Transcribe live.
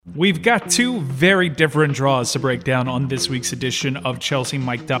We've got two very different draws to break down on this week's edition of Chelsea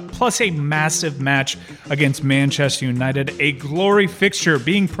Mic'd Up, plus a massive match against Manchester United, a glory fixture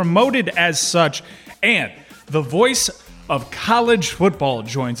being promoted as such, and the voice of college football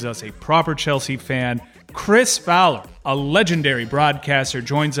joins us, a proper Chelsea fan. Chris Fowler, a legendary broadcaster,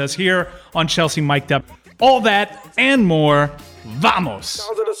 joins us here on Chelsea Mic'd Up. All that and more, vamos!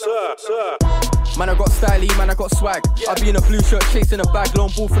 Man, I got styly, man, I got swag. I be in a blue shirt, chasing a bag, long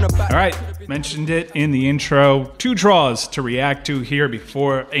ball from the back. All right, mentioned it in the intro. Two draws to react to here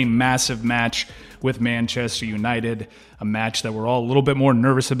before a massive match with Manchester United. A match that we're all a little bit more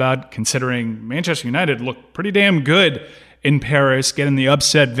nervous about, considering Manchester United looked pretty damn good in Paris, getting the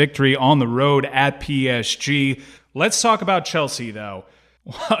upset victory on the road at PSG. Let's talk about Chelsea, though.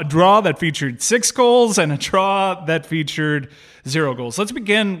 A draw that featured 6 goals and a draw that featured 0 goals. Let's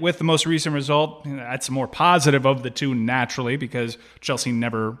begin with the most recent result. That's more positive of the two, naturally, because Chelsea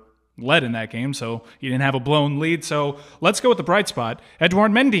never led in that game, so you didn't have a blown lead. So let's go with the bright spot.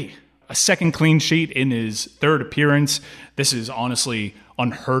 Edouard Mendy, a second clean sheet in his third appearance. This is honestly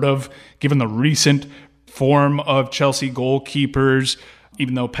unheard of, given the recent form of Chelsea goalkeepers.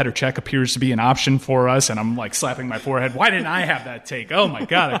 Even though Petr Cech appears to be an option for us, and I'm like slapping my forehead. Why didn't I have that take? Oh my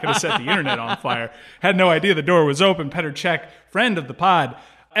God, I could have set the internet on fire. Had no idea the door was open. Petr Cech, friend of the pod.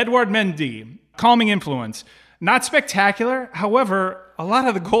 Edouard Mendy, calming influence. Not spectacular. However, a lot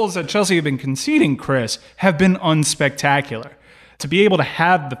of the goals that Chelsea have been conceding, Chris, have been unspectacular. To be able to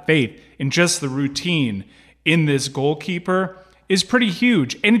have the faith in just the routine in this goalkeeper is pretty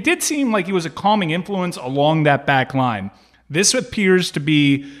huge. And it did seem like he was a calming influence along that back line. This appears to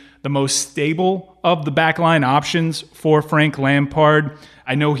be the most stable of the backline options for Frank Lampard.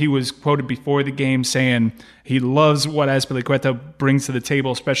 I know he was quoted before the game saying he loves what Azpilicueta brings to the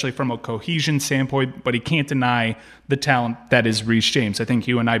table, especially from a cohesion standpoint, but he can't deny the talent that is Reece James. I think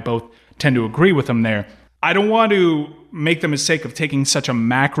you and I both tend to agree with him there. I don't want to make the mistake of taking such a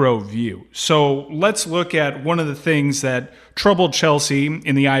macro view. So let's look at one of the things that troubled Chelsea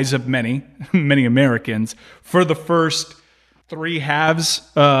in the eyes of many Americans for the first 3 halves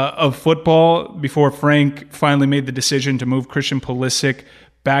of football before Frank finally made the decision to move Christian Pulisic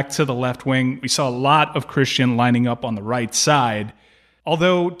back to the left wing. We saw a lot of Christian lining up on the right side.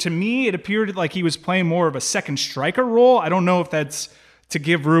 Although, to me, it appeared like he was playing more of a second striker role. I don't know if that's to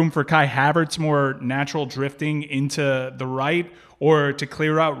give room for Kai Havertz more natural drifting into the right or to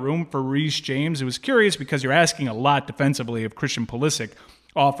clear out room for Reece James. It was curious because you're asking a lot defensively of Christian Pulisic.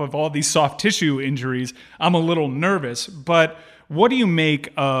 Off of all these soft tissue injuries, I'm a little nervous. But what do you make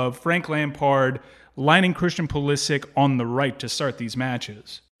of Frank Lampard lining Christian Pulisic on the right to start these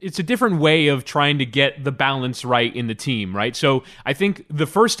matches? It's a different way of trying to get the balance right in the team, right? So I think the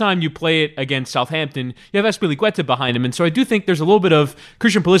first time you play it against Southampton, you have Azpilicueta behind him. And so I do think there's a little bit of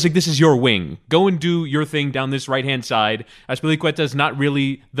Christian Pulisic, this is your wing. Go and do your thing down this right-hand side. Azpilicueta is not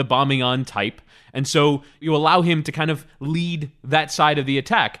really the bombing on type. And so you allow him to kind of lead that side of the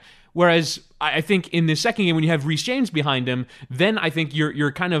attack. Whereas I think in the second game, when you have Reece James behind him, then I think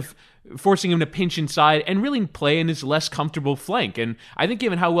you're kind of forcing him to pinch inside and really play in his less comfortable flank. And I think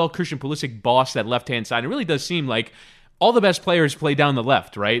given how well Christian Pulisic bossed that left-hand side, it really does seem like all the best players play down the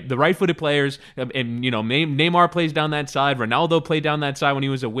left, right? The right-footed players, and Neymar plays down that side. Ronaldo played down that side when he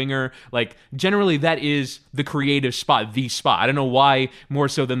was a winger. Like, generally, that is the creative spot, the spot. I don't know why more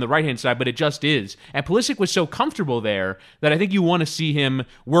so than the right-hand side, but it just is. And Pulisic was so comfortable there that I think you want to see him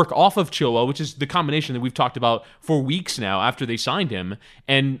work off of Chilwell, which is the combination that we've talked about for weeks now after they signed him.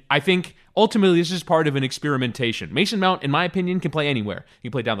 And I think ultimately, this is part of an experimentation. Mason Mount, in my opinion, can play anywhere. He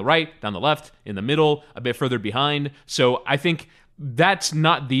can play down the right, down the left, in the middle, a bit further behind. So I think that's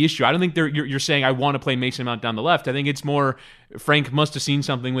not the issue. I don't think you're saying I want to play Mason Mount down the left. I think it's more Frank must have seen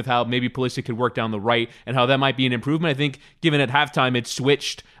something with how maybe Pulisic could work down the right and how that might be an improvement. I think given at halftime it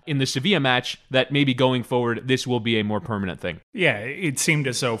switched in the Sevilla match, that maybe going forward this will be a more permanent thing. Yeah, it seemed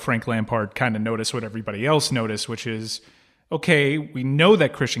as though Frank Lampard kind of noticed what everybody else noticed, which is, okay, we know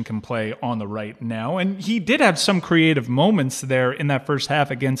that Christian can play on the right now, and he did have some creative moments there in that first half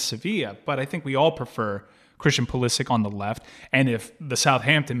against Sevilla, but I think we all prefer Christian Pulisic on the left. And if the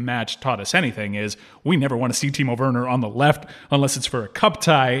Southampton match taught us anything, is we never want to see Timo Werner on the left unless it's for a cup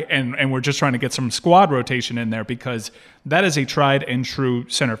tie, and we're just trying to get some squad rotation in there, because that is a tried and true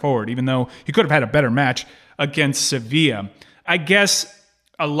center forward, even though he could have had a better match against Sevilla. I guess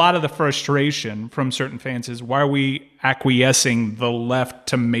a lot of the frustration from certain fans is, why are we acquiescing the left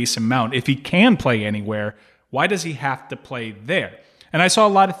to Mason Mount? If he can play anywhere, why does he have to play there? And I saw a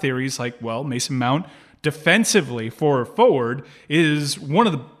lot of theories like, well, Mason Mount defensively for a forward is one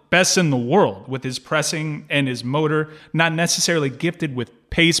of the best in the world with his pressing and his motor, not necessarily gifted with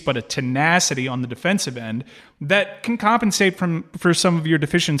pace, but a tenacity on the defensive end that can compensate for some of your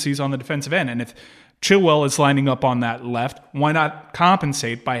deficiencies on the defensive end. And if Chilwell is lining up on that left, why not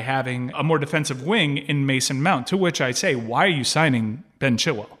compensate by having a more defensive wing in Mason Mount? To which I say, why are you signing Ben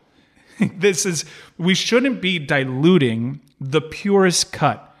Chilwell? We shouldn't be diluting the purest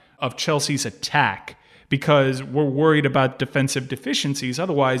cut of Chelsea's attack because we're worried about defensive deficiencies.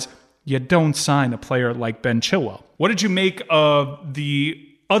 Otherwise, you don't sign a player like Ben Chilwell. What did you make of the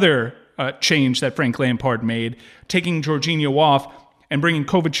other change that Frank Lampard made, taking Jorginho off and bringing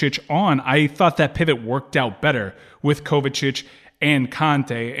Kovacic on? I thought that pivot worked out better with Kovacic and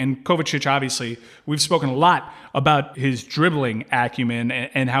Conte. And Kovacic, obviously, we've spoken a lot about his dribbling acumen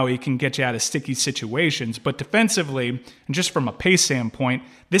and how he can get you out of sticky situations. But defensively, and just from a pace standpoint,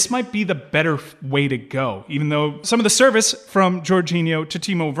 this might be the better way to go. Even though some of the service from Jorginho to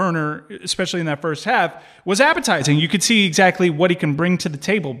Timo Werner, especially in that first half, was appetizing. You could see exactly what he can bring to the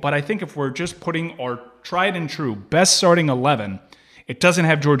table. But I think if we're just putting our tried and true best starting 11, it doesn't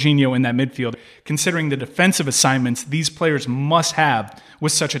have Jorginho in that midfield, considering the defensive assignments these players must have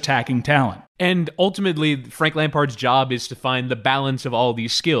with such attacking talent. And ultimately, Frank Lampard's job is to find the balance of all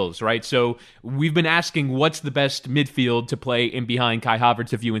these skills, right? So we've been asking what's the best midfield to play in behind Kai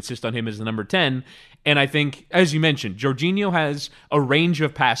Havertz if you insist on him as the number 10. And I think, as you mentioned, Jorginho has a range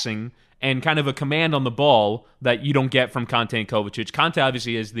of passing and kind of a command on the ball that you don't get from Conte and Kovacic. Conte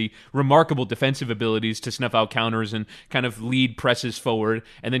obviously has the remarkable defensive abilities to snuff out counters and kind of lead presses forward.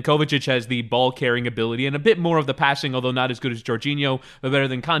 And then Kovacic has the ball-carrying ability and a bit more of the passing, although not as good as Jorginho, but better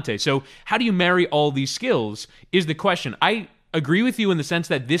than Conte. So how do you marry all these skills is the question. I agree with you in the sense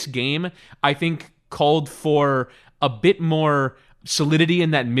that this game, I think, called for a bit more solidity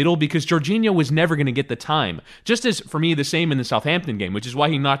in that middle because Jorginho was never going to get the time. Just as, for me, the same in the Southampton game, which is why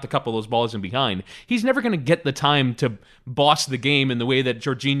he knocked a couple of those balls in behind. He's never going to get the time to boss the game in the way that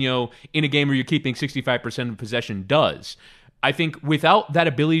Jorginho, in a game where you're keeping 65% of possession, does. I think without that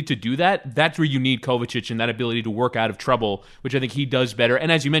ability to do that, that's where you need Kovacic and that ability to work out of trouble, which I think he does better.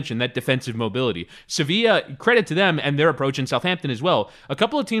 And as you mentioned, that defensive mobility. Sevilla, credit to them and their approach, in Southampton as well. A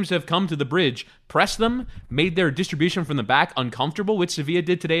couple of teams have come to the bridge, pressed them, made their distribution from the back uncomfortable, which Sevilla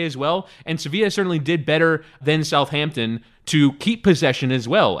did today as well. And Sevilla certainly did better than Southampton to keep possession as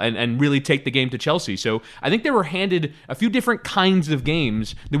well and really take the game to Chelsea. So I think they were handed a few different kinds of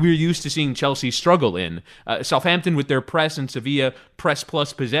games that we were used to seeing Chelsea struggle in. Southampton with their press and Sevilla press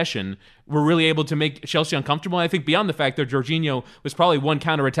plus possession were really able to make Chelsea uncomfortable. And I think beyond the fact that Jorginho was probably one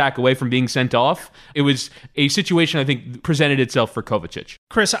counterattack away from being sent off, it was a situation I think presented itself for Kovacic.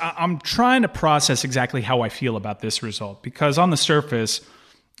 Chris, I'm trying to process exactly how I feel about this result because on the surface,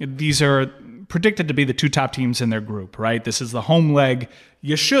 these are predicted to be the two top teams in their group, right? This is the home leg.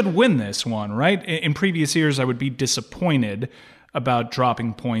 You should win this one, right? In previous years, I would be disappointed about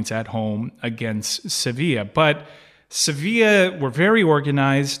dropping points at home against Sevilla. But Sevilla were very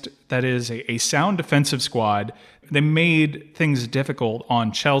organized. That is a sound defensive squad. They made things difficult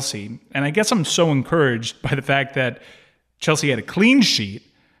on Chelsea. And I guess I'm so encouraged by the fact that Chelsea had a clean sheet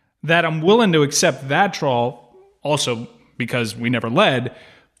that I'm willing to accept that draw also because we never led,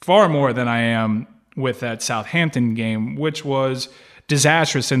 far more than I am with that Southampton game, which was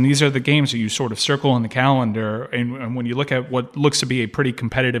disastrous. And these are the games that you sort of circle in the calendar. And when you look at what looks to be a pretty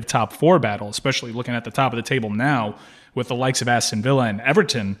competitive top four battle, especially looking at the top of the table now with the likes of Aston Villa and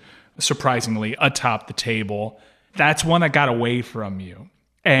Everton, surprisingly, atop the table, that's one that got away from you.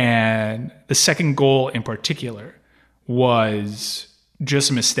 And the second goal in particular was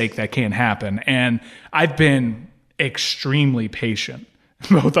just a mistake that can't happen. And I've been extremely patient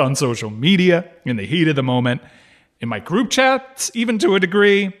both on social media, in the heat of the moment, in my group chats, even to a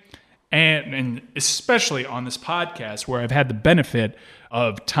degree, and especially on this podcast where I've had the benefit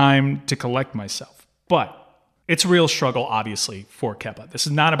of time to collect myself. But it's a real struggle, obviously, for Kepa. This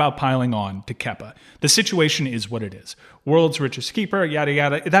is not about piling on to Kepa. The situation is what it is. World's richest keeper, yada,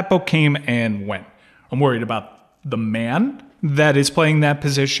 yada. That boat came and went. I'm worried about the man that is playing that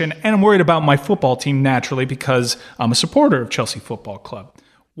position, and I'm worried about my football team naturally because I'm a supporter of Chelsea Football Club.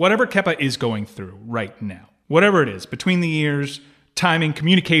 Whatever Kepa is going through right now, whatever it is, between the ears, timing,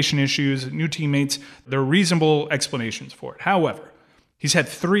 communication issues, new teammates, there are reasonable explanations for it. However, he's had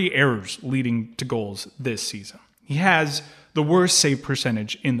 3 errors leading to goals this season. He has the worst save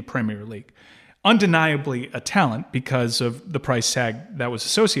percentage in the Premier League. Undeniably a talent because of the price tag that was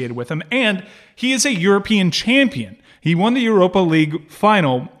associated with him, and he is a European champion. He won the Europa League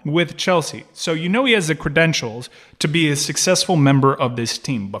final with Chelsea, so you know he has the credentials to be a successful member of this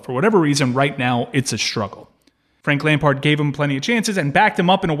team, but for whatever reason, right now, it's a struggle. Frank Lampard gave him plenty of chances and backed him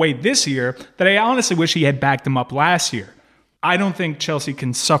up in a way this year that I honestly wish he had backed him up last year. I don't think Chelsea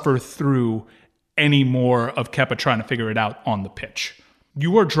can suffer through any more of Kepa trying to figure it out on the pitch.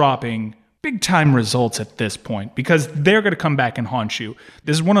 You are dropping big-time results at this point because they're going to come back and haunt you.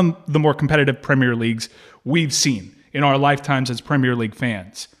 This is one of the more competitive Premier Leagues we've seen in our lifetimes as Premier League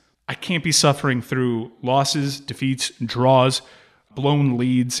fans. I can't be suffering through losses, defeats, draws, blown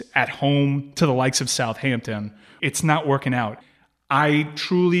leads at home to the likes of Southampton. It's not working out. I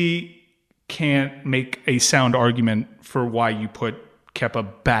truly can't make a sound argument for why you put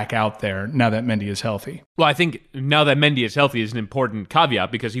Kepa back out there now that Mendy is healthy. Well, I think now that Mendy is healthy is an important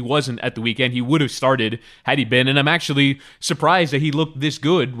caveat because he wasn't at the weekend. He would have started had he been, and I'm actually surprised that he looked this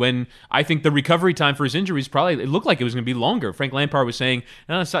good when I think the recovery time for his injuries it looked like it was going to be longer. Frank Lampard was saying,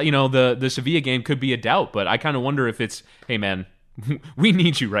 the Sevilla game could be a doubt, but I kind of wonder if it's, hey man, we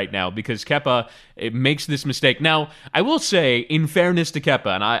need you right now because Kepa makes this mistake. Now, I will say, in fairness to Kepa,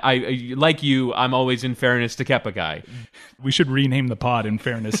 and I like you, I'm always in fairness to Kepa guy. We should rename the pod in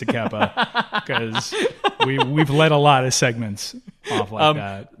fairness to Kepa because we've let a lot of segments off like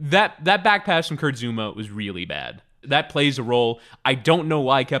that. That back pass from Kurt Zouma was really bad. That plays a role. I don't know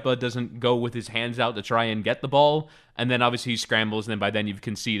why Kepa doesn't go with his hands out to try and get the ball. And then obviously he scrambles, and then by then you've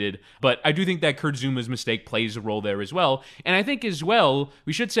conceded. But I do think that Kurt Zouma's mistake plays a role there as well. And I think as well,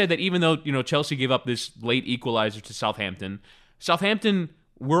 we should say that even though, Chelsea gave up this late equalizer to Southampton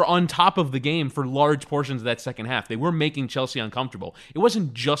were on top of the game for large portions of that second half. They were making Chelsea uncomfortable. It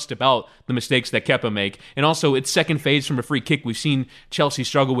wasn't just about the mistakes that Kepa make. And also, it's second phase from a free kick. We've seen Chelsea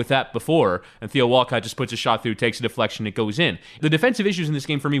struggle with that before. And Theo Walcott just puts a shot through, takes a deflection, it goes in. The defensive issues in this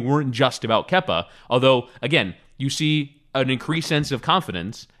game for me weren't just about Kepa. Although, again, you see an increased sense of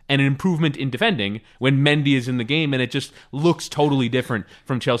confidence and an improvement in defending when Mendy is in the game. And it just looks totally different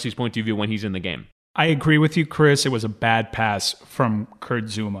from Chelsea's point of view when he's in the game. I agree with you, Chris. It was a bad pass from Kurt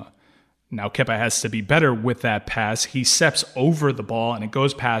Zouma. Now, Kepa has to be better with that pass. He steps over the ball and it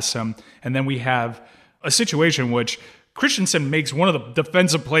goes past him. And then we have a situation which Christensen makes one of the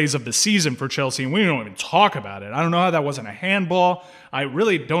defensive plays of the season for Chelsea, and we don't even talk about it. I don't know how that wasn't a handball. I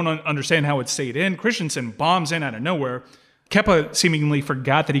really don't understand how it stayed in. Christensen bombs in out of nowhere. Kepa seemingly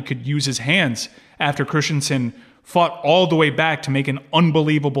forgot that he could use his hands after Christensen fought all the way back to make an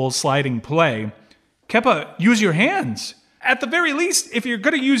unbelievable sliding play. Kepa, use your hands. At the very least, if you're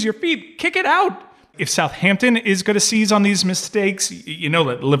going to use your feet, kick it out. If Southampton is going to seize on these mistakes, you know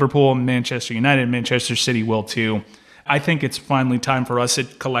that Liverpool, Manchester United, Manchester City will too. I think it's finally time for us to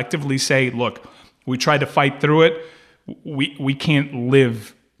collectively say, look, we tried to fight through it. We can't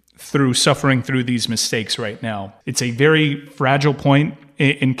live through suffering through these mistakes right now. It's a very fragile point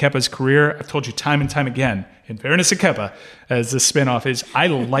in Kepa's career. I've told you time and time again, in fairness to Kepa, as the spinoff is, I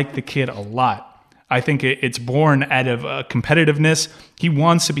like the kid a lot. I think it's born out of competitiveness. He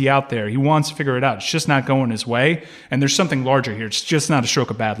wants to be out there. He wants to figure it out. It's just not going his way. And there's something larger here. It's just not a stroke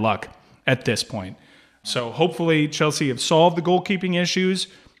of bad luck at this point. So hopefully Chelsea have solved the goalkeeping issues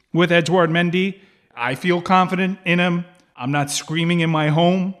with Edouard Mendy. I feel confident in him. I'm not screaming in my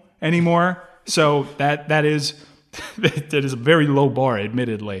home anymore. So that is a very low bar,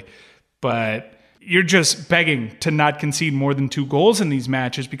 admittedly. But you're just begging to not concede more than 2 goals in these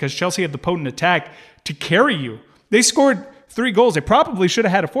matches because Chelsea have the potent attack to carry you. They scored 3 goals. They probably should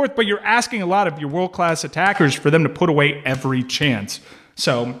have had a 4th, but you're asking a lot of your world-class attackers for them to put away every chance.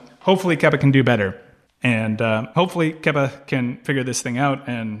 So hopefully Kepa can do better. And hopefully Kepa can figure this thing out.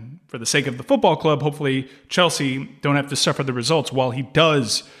 And for the sake of the football club, hopefully Chelsea don't have to suffer the results while he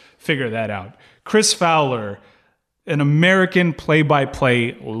does figure that out. Chris Fowler, an American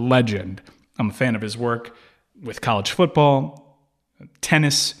play-by-play legend. I'm a fan of his work with college football,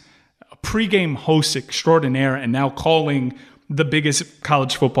 tennis, a pregame host extraordinaire, and now calling the biggest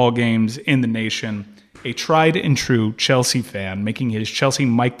college football games in the nation. A tried and true Chelsea fan making his Chelsea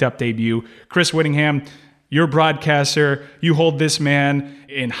mic'd up debut. Chris Whittingham, you're a broadcaster. You hold this man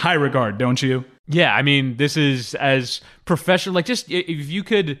in high regard, don't you? Yeah, I mean, this is as professional. Like, just if you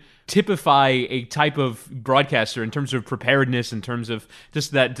could typify a type of broadcaster in terms of preparedness, in terms of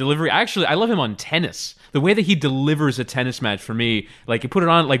just that delivery. Actually, I love him on tennis. The way that he delivers a tennis match for me, like you put it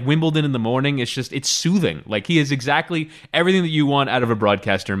on like Wimbledon in the morning, it's soothing. Like he is exactly everything that you want out of a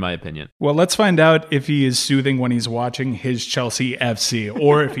broadcaster, in my opinion. Well, let's find out if he is soothing when he's watching his Chelsea FC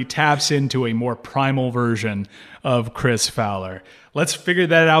or if he taps into a more primal version of Chris Fowler. Let's figure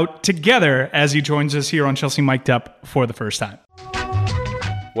that out together as he joins us here on Chelsea Mic'd Up for the first time.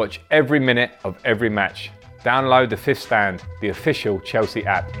 Watch every minute of every match. Download the Fifth Stand, the official Chelsea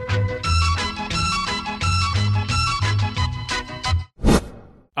app.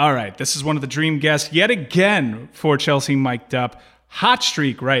 All right, this is one of the dream guests yet again for Chelsea Mic'd Up. Hot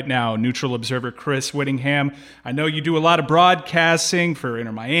streak right now, neutral observer Chris Whittingham. I know you do a lot of broadcasting for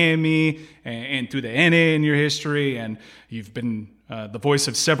Inter Miami and through the NA in your history, and you've been the voice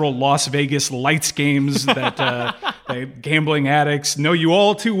of several Las Vegas Lights games that the gambling addicts know you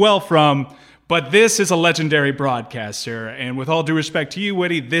all too well from. But this is a legendary broadcaster, and with all due respect to you,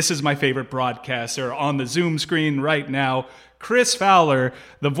 Whitty, this is my favorite broadcaster on the Zoom screen right now. Chris Fowler,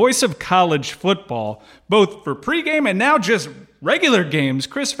 the voice of college football, both for pregame and now just regular games.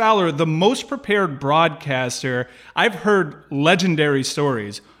 Chris Fowler, the most prepared broadcaster. I've heard legendary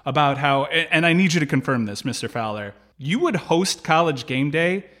stories about how, and I need you to confirm this, Mr. Fowler, you would host College Game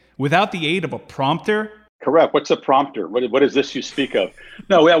Day without the aid of a prompter. Correct. What's a prompter? What is this you speak of?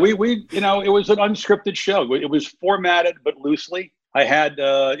 No, yeah, we it was an unscripted show. It was formatted, but loosely. I had,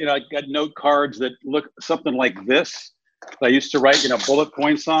 I got note cards that look something like this. I used to write, bullet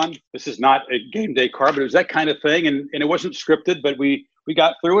points on. This is not a game day card, but it was that kind of thing. And it wasn't scripted, but we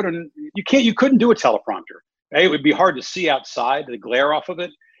got through it. And you couldn't do a teleprompter. It would be hard to see outside, the glare off of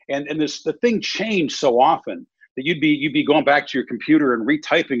it. And the thing changed so often that you'd be going back to your computer and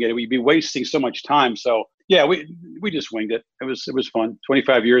retyping it. You'd be wasting so much time. So yeah, we just winged it. It was fun.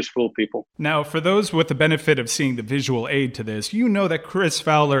 25 years full of people. Now, for those with the benefit of seeing the visual aid to this, you know that Chris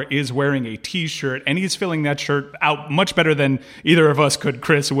Fowler is wearing a T-shirt, and he's filling that shirt out much better than either of us could,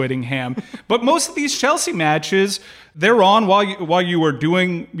 Chris Whittingham. But most of these Chelsea matches, they're on while you were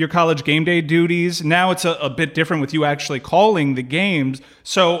doing your College Game Day duties. Now it's a bit different with you actually calling the games.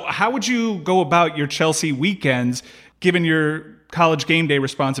 So how would you go about your Chelsea weekends, given your College Game Day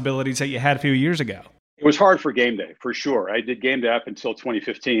responsibilities that you had a few years ago? It was hard for game day, for sure. I did game day up until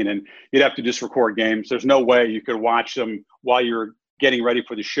 2015, and you'd have to just record games. There's no way you could watch them while you're getting ready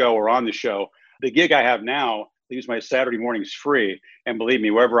for the show or on the show. The gig I have now leaves my Saturday mornings free, and believe me,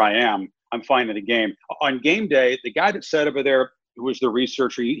 wherever I am, I'm finding a game. On game day, the guy that sat over there, who was the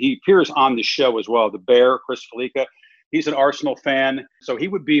researcher, he appears on the show as well, the Bear, Chris Felica. He's an Arsenal fan, so he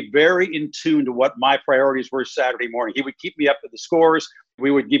would be very in tune to what my priorities were Saturday morning. He would keep me up to the scores. We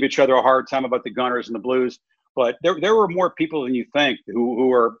would give each other a hard time about the Gunners and the Blues. But there were more people than you think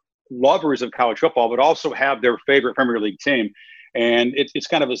who are lovers of college football, but also have their favorite Premier League team. And it's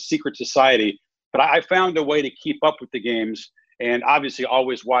kind of a secret society. But I found a way to keep up with the games, and obviously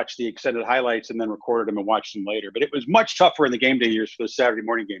always watch the extended highlights and then recorded them and watched them later. But it was much tougher in the game day years for the Saturday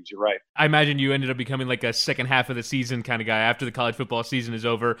morning games. You're right. I imagine you ended up becoming like a second half of the season kind of guy. After the college football season is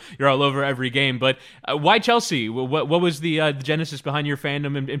over, you're all over every game. But why Chelsea? What was the genesis behind your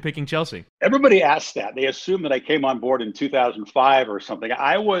fandom in picking Chelsea? Everybody asks that. They assume that I came on board in 2005 or something.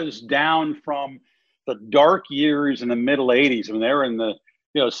 I was down from the dark years in the middle 80s when they were in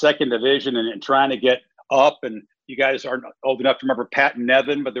the second division and trying to get up. And you guys aren't old enough to remember Pat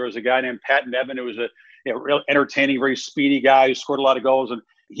Nevin, but there was a guy named Pat Nevin who was a real entertaining, very speedy guy who scored a lot of goals. And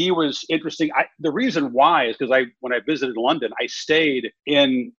he was interesting. The reason why is because when I visited London, I stayed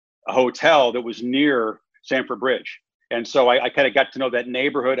in a hotel that was near Stamford Bridge. And so I kind of got to know that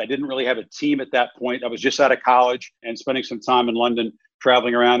neighborhood. I didn't really have a team at that point. I was just out of college and spending some time in London,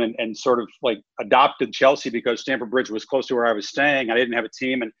 traveling around and sort of like adopted Chelsea because Stamford Bridge was close to where I was staying. I didn't have a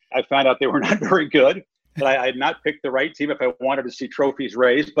team, and I found out they were not very good. But I had not picked the right team if I wanted to see trophies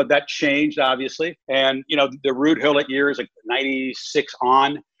raised, but that changed, obviously. And, the Ruud Gullit years, like 96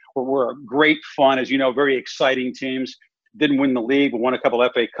 on, were great fun. As you know, very exciting teams. Didn't win the league, but won a couple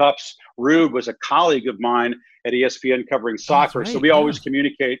FA Cups. Ruud was a colleague of mine at ESPN covering soccer. Right, so we always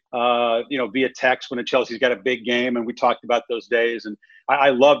communicate, via text when Chelsea's got a big game. And we talked about those days. And I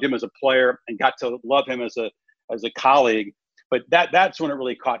loved him as a player and got to love him as a colleague. But that's when it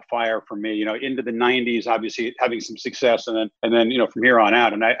really caught fire for me, into the 90s, obviously having some success. And then from here on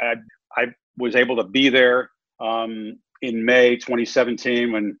out. And I was able to be there in May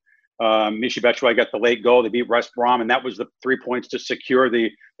 2017 when Michy Batshuayi got the late goal. They beat West Brom, and that was the 3 points to secure the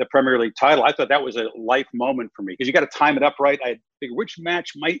Premier League title. I thought that was a life moment for me because you got to time it up right. I think, which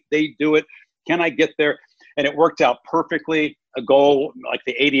match might they do it? Can I get there? And it worked out perfectly. A goal like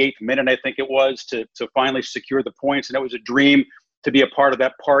the 88th minute, I think it was, to finally secure the points. And it was a dream to be a part of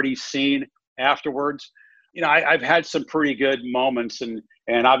that party scene afterwards. I've had some pretty good moments. And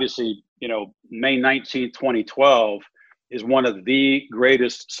obviously, May 19th, 2012 is one of the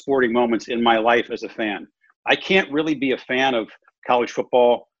greatest sporting moments in my life as a fan. I can't really be a fan of college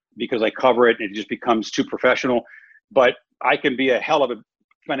football because I cover it and it just becomes too professional. But I can be a hell of a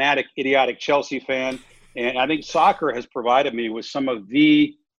fanatic, idiotic Chelsea fan. And I think soccer has provided me with some of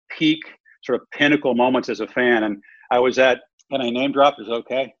the peak sort of pinnacle moments as a fan. And I was can I name drop? Is it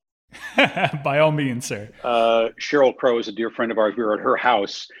okay? By all means, sir. Cheryl Crow is a dear friend of ours. We were at her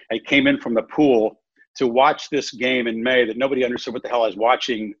house. I came in from the pool to watch this game in May that nobody understood what the hell I was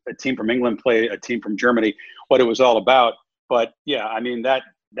watching. A team from England play a team from Germany, what it was all about. But yeah, I mean, that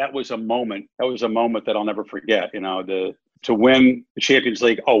was a moment. That was a moment that I'll never forget. To win the Champions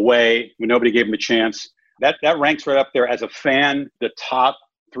League away when nobody gave them a chance. That ranks right up there as a fan, the top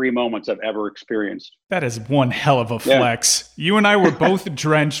 3 moments I've ever experienced. That is one hell of a flex. Yeah. You and I were both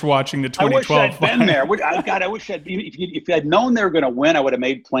drenched watching the 2012. I wish I'd been there. I wish if I'd known they were going to win, I would have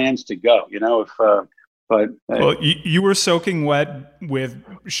made plans to go. Well, you were soaking wet with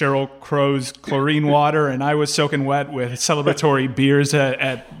Cheryl Crow's chlorine water, and I was soaking wet with celebratory beers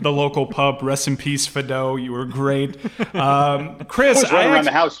at the local pub. Rest in peace, Fido. You were great. Chris, I was running around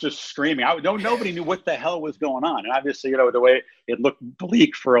the house just screaming. Nobody knew what the hell was going on. And obviously, the way it looked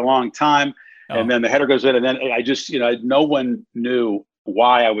bleak for a long time. And then the header goes in, and then I just, no one knew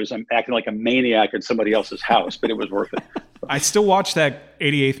why I was acting like a maniac in somebody else's house, but it was worth it. I still watch that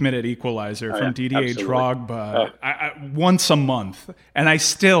 88th minute equalizer from Didier Drogba once a month, and I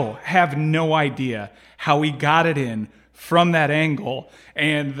still have no idea how he got it in from that angle.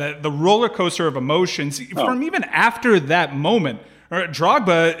 And the roller coaster of emotions from even after that moment.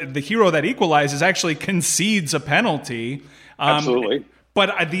 Drogba, the hero that equalizes, actually concedes a penalty. Absolutely.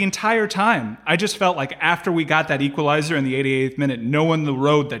 But the entire time, I just felt like after we got that equalizer in the 88th minute, knowing the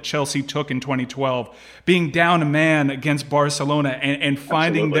road that Chelsea took in 2012, being down a man against Barcelona and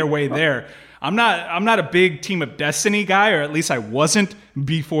finding their way there. I'm not a big team of destiny guy, or at least I wasn't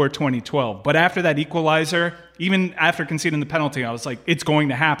before 2012. But after that equalizer, even after conceding the penalty, I was like, it's going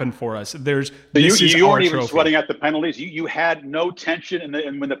to happen for us. You weren't even sweating at the penalties. You had no tension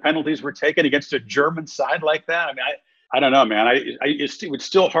when the penalties were taken against a German side like that. I mean, I don't know, man. It was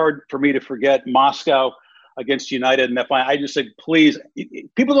still hard for me to forget Moscow against United in that final. I just said, please,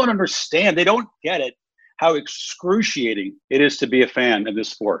 people don't understand. They don't get it, how excruciating it is to be a fan of this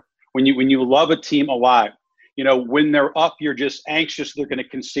sport. When you love a team a lot, when they're up, you're just anxious they're going to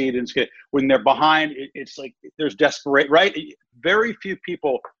concede. And when they're behind, it's like there's desperate, right? Very few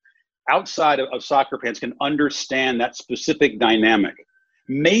people outside of soccer fans can understand that specific dynamic.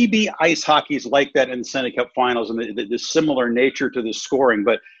 Maybe ice hockey's like that in the Stanley Cup Finals and the similar nature to the scoring,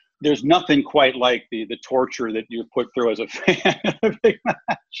 but there's nothing quite like the torture that you're put through as a fan of a big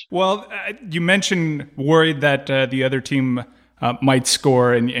match. Well, you mentioned worried that the other team might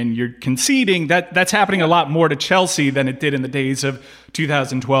score and you're conceding. That's happening a lot more to Chelsea than it did in the days of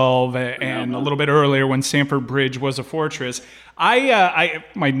 2012 and a little bit earlier when Stamford Bridge was a fortress.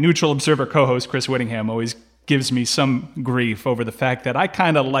 My neutral observer co-host, Chris Whittingham, always gives me some grief over the fact that I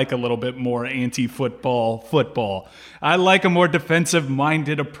kind of like a little bit more anti-football. I like a more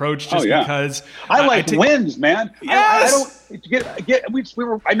defensive-minded approach because I like wins, man. Yes!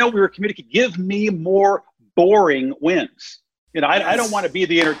 I know we were communicating. Give me more boring wins. I don't want to be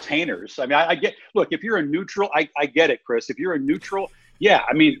the entertainers. I mean, look, if you're a neutral, I get it, Chris. If you're a neutral,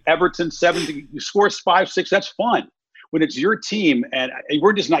 Everton 7, you score 5, 6, that's fun. When it's your team, and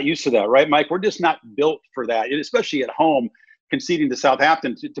we're just not used to that, right, Mike? We're just not built for that, especially at home, conceding to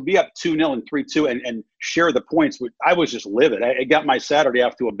Southampton. To be up 2-0 and 3-2 and share the points, I was just livid. I got my Saturday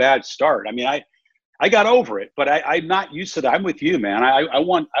off to a bad start. I mean, I got over it, but I'm not used to that. I'm with you, man. I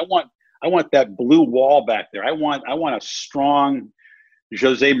want that blue wall back there. I want a strong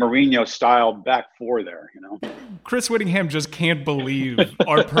Jose Mourinho style back four there, Chris Whittingham just can't believe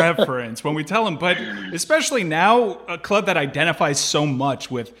our preference when we tell him, but especially now, a club that identifies so much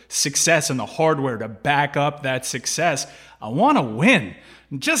with success and the hardware to back up that success. I want to win.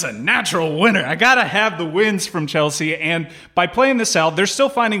 I'm just a natural winner. I got to have the wins from Chelsea. And by playing this out, they're still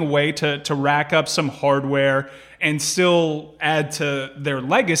finding a way to rack up some hardware and still add to their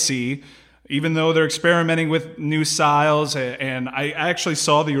legacy, even though they're experimenting with new styles. And I actually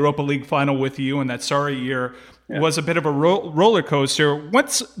saw the Europa League final with you, and that sorry year was a bit of a roller coaster.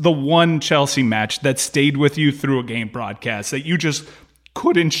 What's the one Chelsea match that stayed with you through a game broadcast that you just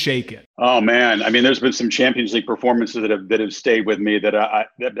couldn't shake it? Oh man, I mean, there's been some Champions League performances that have stayed with me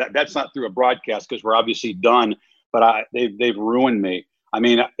that's not through a broadcast because we're obviously done, but they've ruined me. I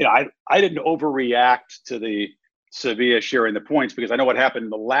mean, I didn't overreact to the Sevilla sharing the points because I know what happened in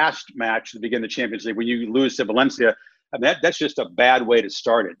the last match to begin the Champions League when you lose to Valencia. I mean, that's just a bad way to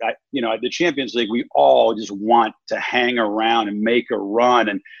start it. The Champions League, we all just want to hang around and make a run,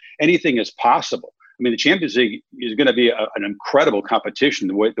 and anything is possible. I mean, the Champions League is going to be an incredible competition,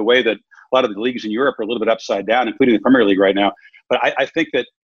 the way that a lot of the leagues in Europe are a little bit upside down, including the Premier League right now. But I think that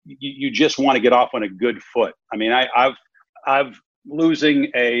you just want to get off on a good foot. I mean, I've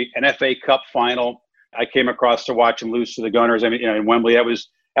losing an FA Cup final. I came across to watch them lose to the Gunners. I mean, in Wembley,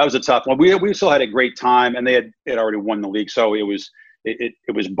 That was a tough one. We still had a great time, and they had already won the league, so it was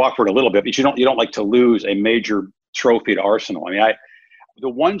buffered a little bit. But you don't like to lose a major trophy to Arsenal. I mean, the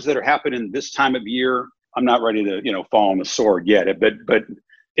ones that are happening this time of year, I'm not ready to fall on the sword yet. But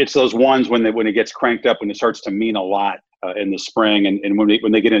it's those ones when it gets cranked up, when it starts to mean a lot in the spring, and when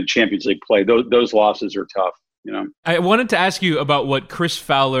they get into Champions League play, those losses are tough. I wanted to ask you about what Chris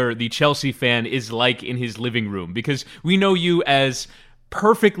Fowler, the Chelsea fan, is like in his living room, because we know you as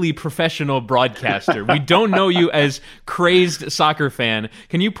perfectly professional broadcaster. We don't know you as crazed soccer fan.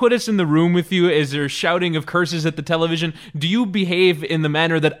 Can you put us in the room with you as they're shouting of curses at the television? Do you behave in the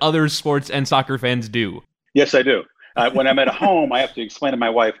manner that other sports and soccer fans do? Yes, I do. When I'm at home, I have to explain to my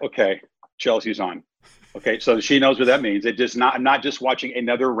wife, okay, Chelsea's on. Okay, so she knows what that means. I'm not just watching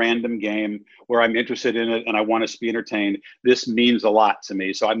another random game where I'm interested in it and I want to be entertained. This means a lot to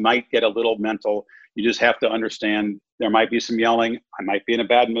me. So I might get a little mental. You just have to understand there might be some yelling. I might be in a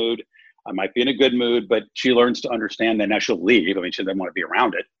bad mood. I might be in a good mood, but she learns to understand that. Now she'll leave. I mean, she doesn't want to be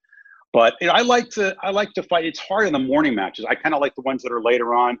around it. But I like to fight. It's hard in the morning matches. I kind of like the ones that are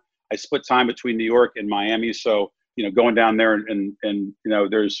later on. I split time between New York and Miami. So, going down there and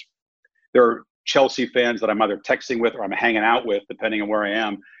there are Chelsea fans that I'm either texting with or I'm hanging out with, depending on where I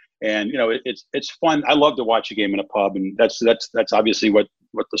am. And, it's fun. I love to watch a game in a pub, and that's obviously what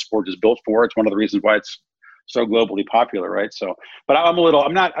the sport is built for. It's one of the reasons why it's so globally popular, right? So, but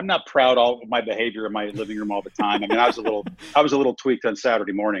I'm not proud of my behavior in my living room all the time. I mean, I was a little tweaked on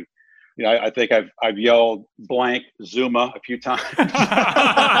Saturday morning. I think I've yelled blank Zuma a few times.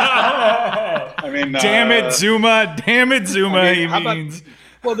 I mean, damn it, Zuma! Damn it, Zuma!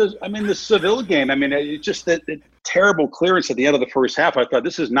 I mean, the Seville game. I mean, it's just that terrible clearance at the end of the first half. I thought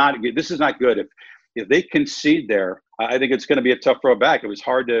this is not good. This is not good. If they concede there, I think it's going to be a tough road back. It was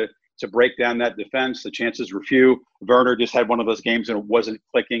hard to break down that defense. The chances were few. Werner just had one of those games and it wasn't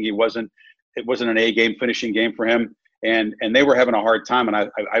clicking. It wasn't an A game, finishing game for him. And they were having a hard time. And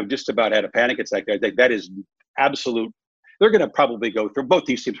I just about had a panic attack. I think that is absolute. They're going to probably go through. Both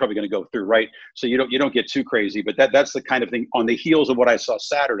these teams probably going to go through, right? So you don't get too crazy. But that's the kind of thing on the heels of what I saw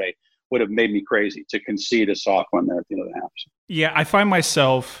Saturday would have made me crazy to concede a soft one there at the end of the half. Yeah, I find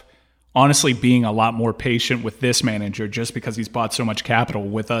myself honestly being a lot more patient with this manager just because he's bought so much capital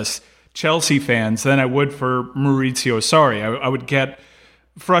with us Chelsea fans than I would for Maurizio Sarri. I would get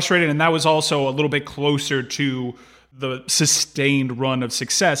frustrated, and that was also a little bit closer to the sustained run of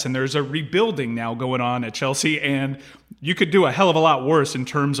success. And there's a rebuilding now going on at Chelsea, and you could do a hell of a lot worse in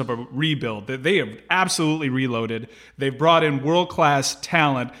terms of a rebuild. They have absolutely reloaded. They've brought in world-class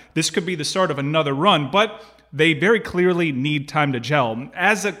talent. This could be the start of another run, but they very clearly need time to gel.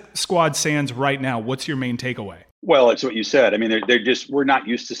 As a squad stands right now, what's your main takeaway? Well, it's what you said. I mean, we're not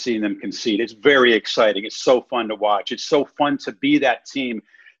used to seeing them concede. It's very exciting. It's so fun to watch. It's so fun to be that team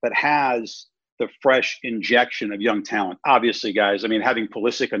that has the fresh injection of young talent. Obviously, guys, I mean, having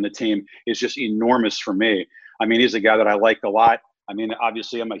Pulisic on the team is just enormous for me. I mean, he's a guy that I like a lot. I mean,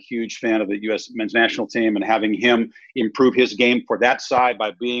 obviously, I'm a huge fan of the U.S. men's national team, and having him improve his game for that side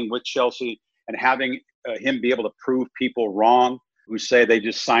by being with Chelsea and having him be able to prove people wrong who say they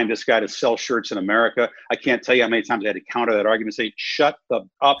just signed this guy to sell shirts in America. I can't tell you how many times I had to counter that argument, say, shut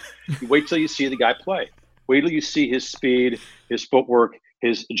up. Wait till you see the guy play. Wait till you see his speed, his footwork,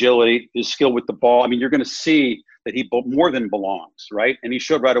 his agility, his skill with the ball. I mean, you're going to see that he more than belongs, right? And he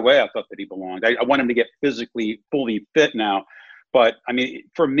showed right away, I thought that he belonged. I want him to get physically fully fit now. But, I mean,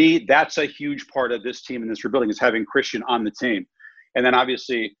 for me, that's a huge part of this team and this rebuilding is having Christian on the team. And then,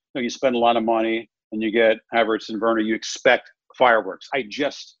 obviously, you spend a lot of money and you get Havertz and Werner, you expect fireworks.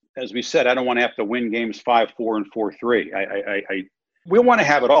 As we said, I don't want to have to win games 5-4 and 4-3. We want to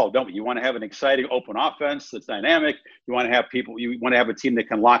have it all, don't we? You want to have an exciting open offense that's dynamic. You want to have a team that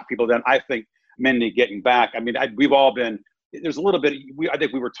can lock people down. I think Mendy getting back. I mean, we've all been, there's a little bit, I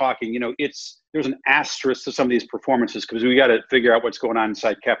think we were talking, there's an asterisk to some of these performances because we got to figure out what's going on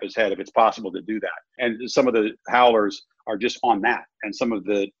inside Kepa's head if it's possible to do that. And some of the howlers are just on that. And some of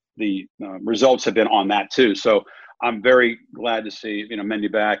the results have been on that too. So I'm very glad to see,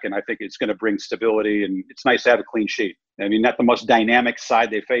 Mendy back, and I think it's going to bring stability, and it's nice to have a clean sheet. I mean, not the most dynamic side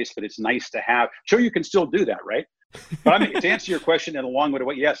they face, but it's nice to have. Sure, you can still do that, right? But I mean, to answer your question in a long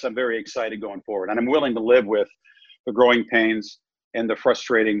way, yes, I'm very excited going forward, and I'm willing to live with the growing pains and the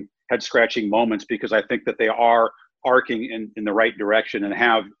frustrating, head-scratching moments because I think that they are arcing in the right direction and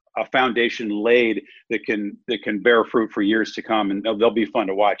have a foundation laid that can bear fruit for years to come, and they'll be fun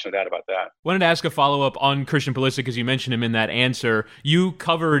to watch. No doubt about that. Wanted to ask a follow-up on Christian Pulisic, because you mentioned him in that answer. You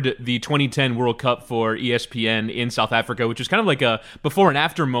covered the 2010 World Cup for ESPN in South Africa, which was kind of like a before and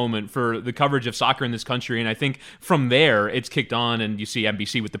after moment for the coverage of soccer in this country. And I think from there, it's kicked on, and you see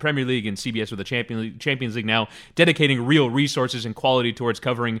NBC with the Premier League and CBS with the Champions League now dedicating real resources and quality towards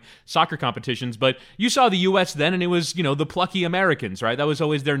covering soccer competitions. But you saw the U.S. then, and it was, the plucky Americans, right? That was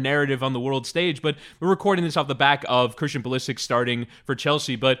always their narrative on the world stage. But we're recording this off the back of Christian Pulisic starting for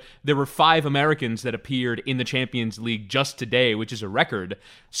Chelsea, but there were 5 Americans that appeared in the Champions League just today, which is a record.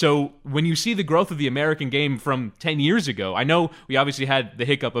 So when you see the growth of the American game from 10 years ago, I know we obviously had the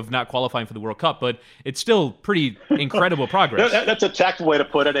hiccup of not qualifying for the World Cup, but it's still pretty incredible progress. That's a tactful way to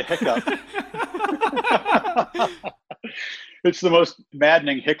put it, a hiccup. It's the most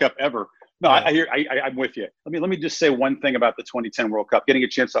maddening hiccup ever. No, I'm with you. Let me just say one thing about the 2010 World Cup. Getting a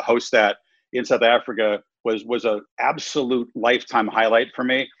chance to host that in South Africa was an absolute lifetime highlight for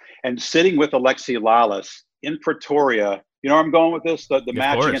me. And sitting with Alexi Lalas in Pretoria, you know where I'm going with this? The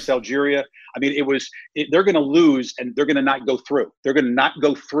match against Algeria. I mean, they're going to lose, and they're going to not go through. They're going to not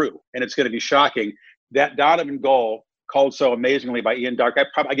go through, and it's going to be shocking. That Donovan goal, called so amazingly by Ian Darke,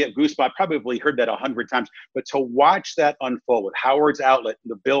 I get goosebumps. I probably heard that 100 times. But to watch that unfold with Howard's outlet,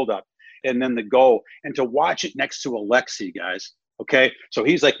 the buildup, and then the goal, and to watch it next to Alexi, guys. Okay, so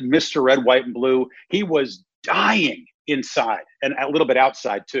he's like Mr. Red, White, and Blue. He was dying inside and a little bit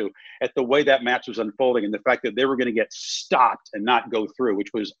outside too at the way that match was unfolding, and the fact that they were going to get stopped and not go through, which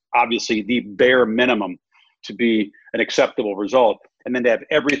was obviously the bare minimum to be an acceptable result. And then to have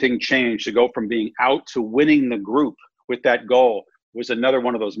everything change, to go from being out to winning the group with that goal, was another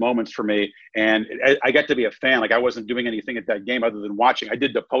one of those moments for me. And I got to be a fan. Like, I wasn't doing anything at that game other than watching. I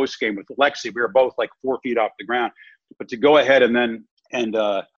did the post game with Alexi. We were both like 4 feet off the ground. But to go ahead and then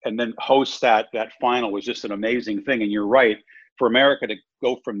host that final was just an amazing thing. And you're right, for America to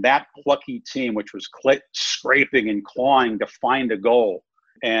go from that plucky team, which was scraping and clawing to find a goal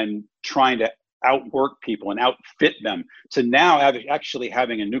and trying to outwork people and outfit them, to now actually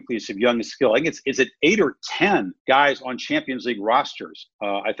having a nucleus of young skill. I think is it 8 or 10 guys on Champions League rosters?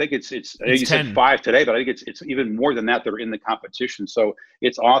 I think it's you 10. Said 5 today, but I think it's even more than that are in the competition. So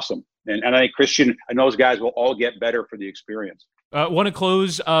it's awesome. And I think Christian and those guys will all get better for the experience. Want to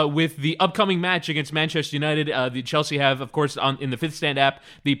close with the upcoming match against Manchester United. The Chelsea have, of course, in the Fifth Stand app,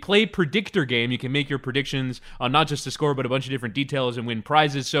 the Play Predictor game. You can make your predictions on not just the score, but a bunch of different details and win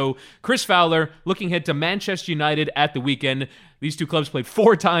prizes. So Chris Fowler looking ahead to Manchester United at the weekend. These two clubs played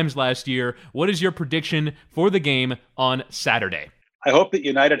 4 times last year. What is your prediction for the game on Saturday? I hope that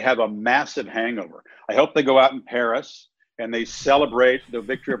United have a massive hangover. I hope they go out in Paris and they celebrate the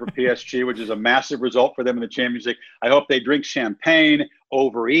victory over PSG, which is a massive result for them in the Champions League. I hope they drink champagne,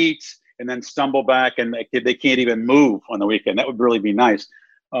 overeat, and then stumble back, and they can't even move on the weekend. That would really be nice.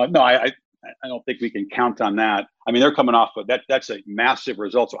 No, I don't think we can count on that. I mean, they're coming off of that. That's a massive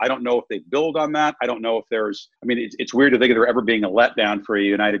result. So I don't know if they build on that. I don't know if it's weird to think of there ever being a letdown for a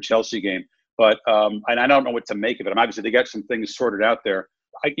United Chelsea game. But and I don't know what to make of it. Obviously, they got some things sorted out there.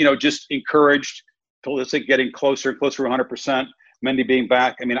 Just encouraged. Pulisic getting closer and closer to 100%. Mendy being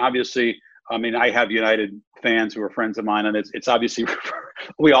back. Obviously, I have United fans who are friends of mine, and it's obviously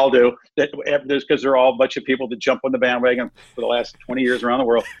we all do. There's because they're all a bunch of people that jump on the bandwagon for the last 20 years around the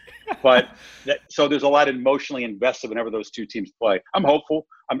world. But so there's a lot emotionally invested whenever those two teams play. I'm hopeful.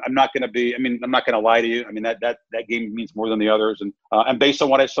 I'm not going to be. I'm not going to lie to you. That game means more than the others, and based on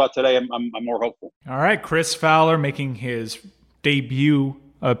what I saw today, I'm more hopeful. All right, Chris Fowler making his debut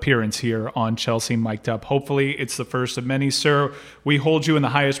appearance here on Chelsea Mic'd Up. Hopefully it's the first of many, sir. We hold you in the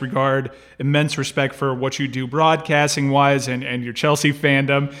highest regard, immense respect for what you do broadcasting wise and your Chelsea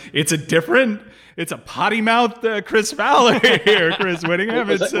fandom. It's a potty mouth Chris Fowler here, Chris Whittingham.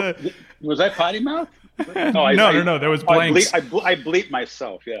 Was I potty mouth? No. There was blanks. I bleep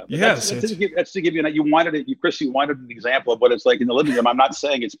myself. Yeah. Yes. That's to give you. You wanted it. Chris, you wanted an example of what it's like in the living room. I'm not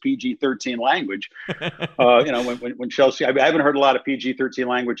saying it's PG-13 language. When Chelsea, I haven't heard a lot of PG-13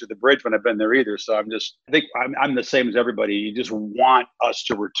 language at the Bridge when I've been there either. So I think I'm the same as everybody. You just want us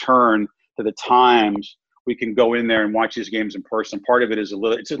to return to the times we can go in there and watch these games in person. Part of it is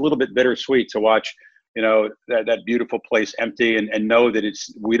it's a little bit bittersweet to watch. That beautiful place empty and know that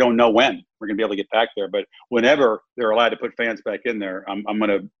we don't know when we're going to be able to get back there. But whenever they're allowed to put fans back in there, I'm going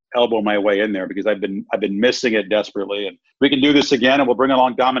to elbow my way in there because I've been missing it desperately. And we can do this again, and we'll bring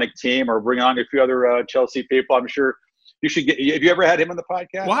along Dominic Thiem or bring along a few other Chelsea people. I'm sure You should get. Have you ever had him on the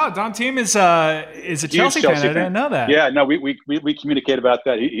podcast? Wow, Dom Thiem is a Chelsea fan. I didn't know that. Yeah, no, we communicate about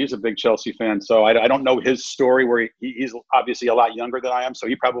that. He's a big Chelsea fan, so I don't know his story. Where he's obviously a lot younger than I am, so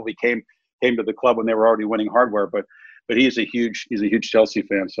he probably came to the club when they were already winning hardware. But he's a huge Chelsea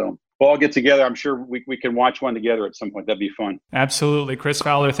fan. So we'll all get together. I'm sure we can watch one together at some point. That'd be fun. Absolutely, Chris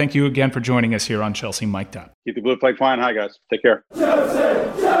Fowler. Thank you again for joining us here on Chelsea Mic'd Up. Keep the blue flag flying high, guys. Take care. Chelsea.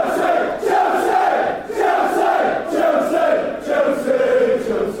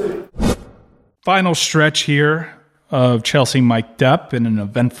 Final stretch here of Chelsea Mic'd Up in an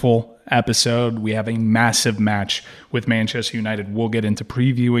eventful episode. We have a massive match with Manchester United. We'll get into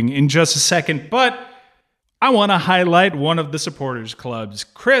previewing in just a second, but I want to highlight one of the supporters clubs.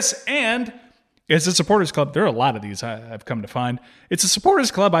 Chris, and it's a supporters club. There are a lot of these I've come to find. It's a supporters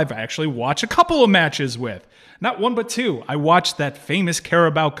club I've actually watched a couple of matches with. Not one, but two. I watched that famous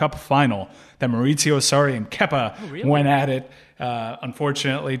Carabao Cup final that Maurizio Sarri and Kepa went at it.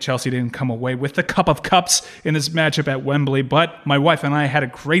 Unfortunately, Chelsea didn't come away with the Cup of Cups in this matchup at Wembley, but my wife and I had a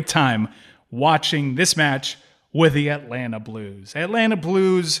great time watching this match with the Atlanta Blues. Atlanta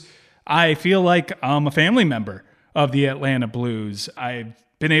Blues, I feel like I'm a family member of the Atlanta Blues. I've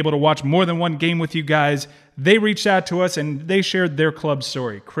been able to watch more than one game with you guys. They reached out to us and they shared their club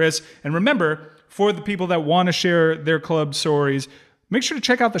story. Chris, and remember, for the people that want to share their club stories, make sure to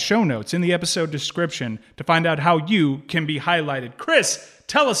check out the show notes in the episode description to find out how you can be highlighted. Chris,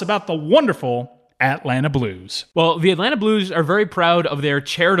 tell us about the wonderful Atlanta Blues. Well, the Atlanta Blues are very proud of their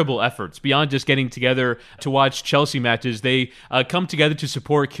charitable efforts. Beyond just getting together to watch Chelsea matches, they come together to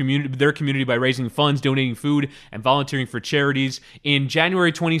support their community by raising funds, donating food, and volunteering for charities. In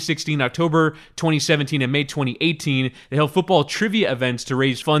January 2016, October 2017, and May 2018, they held football trivia events to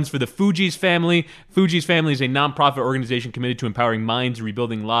raise funds for the Fugees Family. Fugees Family is a nonprofit organization committed to empowering minds and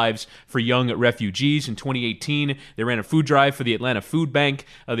rebuilding lives for young refugees. In 2018, they ran a food drive for the Atlanta Food Bank.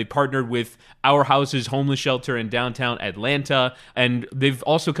 They partnered with Our Houses homeless shelter in downtown Atlanta, and they've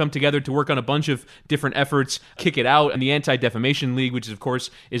also come together to work on a bunch of different efforts. Kick It Out and the Anti-Defamation League, which of course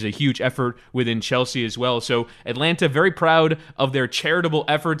is a huge effort within Chelsea as well. So Atlanta, very proud of their charitable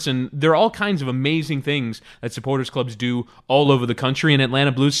efforts, and there are all kinds of amazing things that supporters clubs do all over the country, and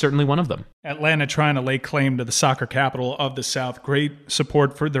Atlanta Blues certainly one of them. Atlanta trying to lay claim to the soccer capital of the South. Great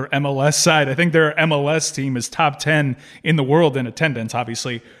support for their MLS side. I think their MLS team is top 10 in the world in attendance,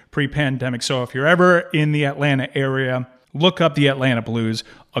 obviously pre-pandemic. So if you're ever in the Atlanta area, look up the Atlanta Blues.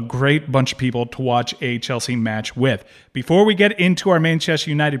 A great bunch of people to watch a Chelsea match with. Before we get into our Manchester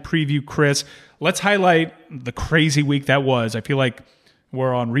United preview, Chris, let's highlight the crazy week that was. I feel like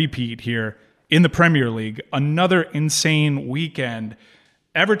we're on repeat here in the Premier League. Another insane weekend.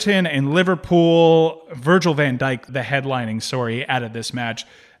 Everton and Liverpool, Virgil van Dijk, the headlining story out of this match.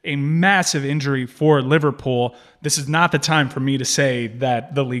 A massive injury for Liverpool. This is not the time for me to say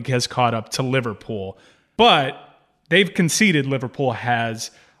that the league has caught up to Liverpool, but they've conceded. Liverpool has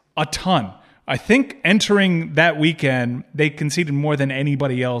a ton. I think entering that weekend, they conceded more than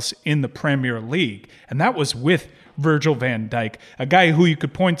anybody else in the Premier League, and that was with Virgil van Dijk, a guy who you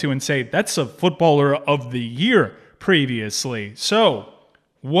could point to and say, that's a footballer of the year previously. So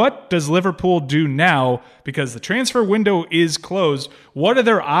what does Liverpool do now? Because the transfer window is closed. What are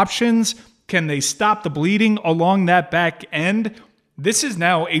their options? Can they stop the bleeding along that back end? This is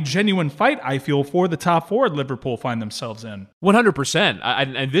now a genuine fight, I feel, for the top four Liverpool find themselves in. 100%.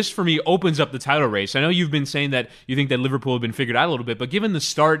 And this, for me, opens up the title race. I know you've been saying that you think that Liverpool have been figured out a little bit, but given the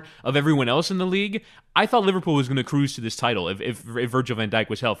start of everyone else in the league, I thought Liverpool was going to cruise to this title if Virgil van Dijk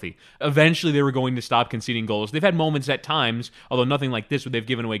was healthy. Eventually, they were going to stop conceding goals. They've had moments at times, although nothing like this, where they've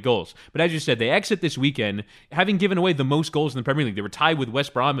given away goals. But as you said, they exit this weekend having given away the most goals in the Premier League. They were tied with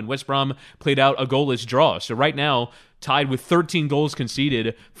West Brom, and West Brom played out a goalless draw. So right now, tied with 13 goals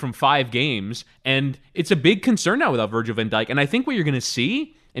conceded from 5 games. And it's a big concern now without Virgil van Dijk. And I think what you're going to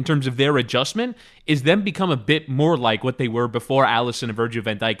see in terms of their adjustment is them become a bit more like what they were before Alisson and Virgil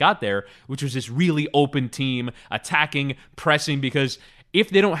van Dijk got there, which was this really open team, attacking, pressing, because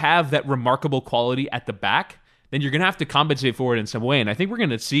if they don't have that remarkable quality at the back, then you're going to have to compensate for it in some way. And I think we're going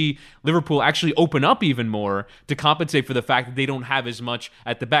to see Liverpool actually open up even more to compensate for the fact that they don't have as much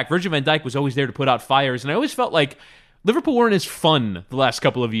at the back. Virgil van Dijk was always there to put out fires, and I always felt like Liverpool weren't as fun the last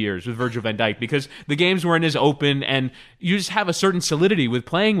couple of years with Virgil van Dijk because the games weren't as open, and you just have a certain solidity with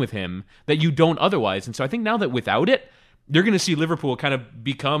playing with him that you don't otherwise. And so I think now that without it, you're going to see Liverpool kind of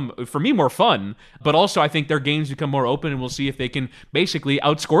become, for me, more fun, but also I think their games become more open, and we'll see if they can basically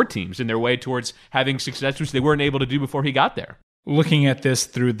outscore teams in their way towards having success, which they weren't able to do before he got there. Looking at this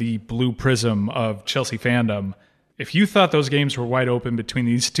through the blue prism of Chelsea fandom, if you thought those games were wide open between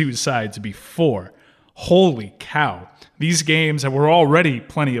these two sides before, holy cow. These games that were already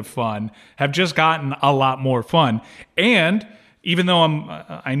plenty of fun have just gotten a lot more fun. And even though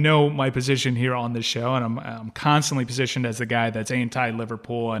I know my position here on this show, and I'm constantly positioned as the guy that's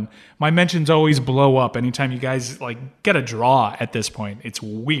anti-Liverpool, and my mentions always blow up anytime you guys like get a draw at this point. It's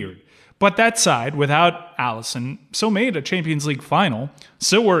weird. But that side, without Alisson, still made a Champions League final.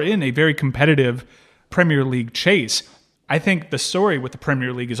 So we're in a very competitive Premier League chase. I think the story with the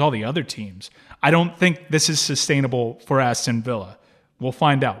Premier League is all the other teams. I don't think this is sustainable for Aston Villa. We'll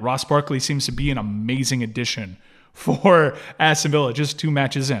find out. Ross Barkley seems to be an amazing addition for Aston Villa just 2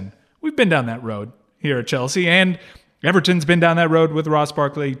 matches in. We've been down that road here at Chelsea, and Everton's been down that road with Ross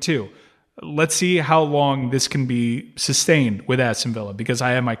Barkley too. Let's see how long this can be sustained with Aston Villa, because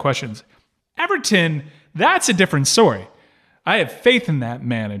I have my questions. Everton, that's a different story. I have faith in that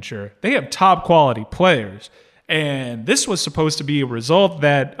manager. They have top quality players. And this was supposed to be a result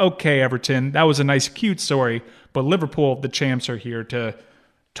that, okay, Everton, that was a nice, cute story, but Liverpool, the champs, are here to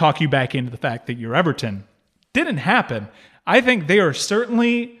talk you back into the fact that you're Everton. Didn't happen. I think they are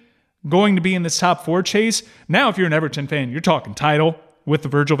certainly going to be in this top 4 chase. Now, if you're an Everton fan, you're talking title with the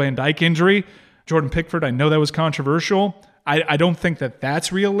Virgil van Dijk injury. Jordan Pickford, I know that was controversial. I don't think that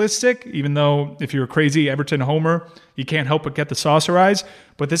that's realistic, even though if you're a crazy Everton homer, you can't help but get the saucer eyes.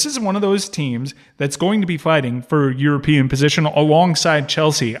 But this is one of those teams that's going to be fighting for European position alongside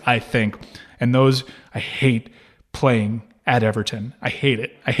Chelsea, I think. And those, I hate playing at Everton. I hate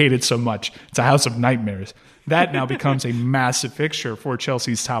it. I hate it so much. It's a house of nightmares. That now becomes a massive fixture for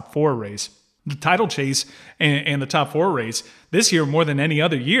Chelsea's top 4 race. The title chase and the top 4 race this year, more than any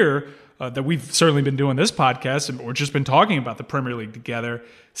other year that we've certainly been doing this podcast, and we've just been talking about the Premier League together,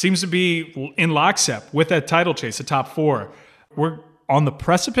 seems to be in lockstep with that title chase, the top 4. We're on the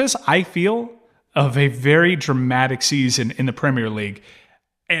precipice, I feel, of a very dramatic season in the Premier League.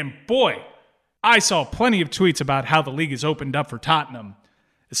 And boy, I saw plenty of tweets about how the league is opened up for Tottenham,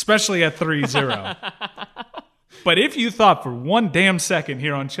 especially at 3-0. But if you thought for one damn second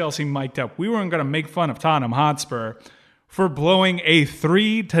here on Chelsea Mic'd Up, we weren't going to make fun of Tottenham Hotspur for blowing a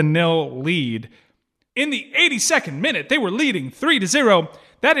 3-0 lead, in the 82nd minute, they were leading 3-0.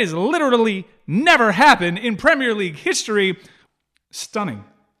 That has literally never happened in Premier League history. Stunning.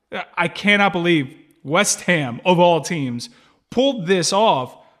 I cannot believe West Ham, of all teams, pulled this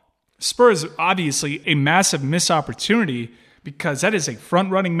off. Spurs, obviously, a massive missed opportunity, because that is a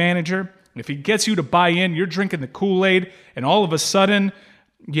front-running manager. If he gets you to buy in, you're drinking the Kool-Aid, and all of a sudden,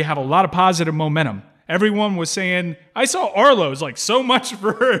 you have a lot of positive momentum. Everyone was saying, I saw Arlo's, like, so much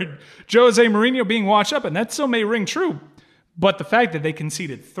for Jose Mourinho being washed up, and that still may ring true. But the fact that they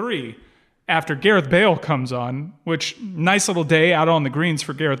conceded 3 after Gareth Bale comes on, which, nice little day out on the greens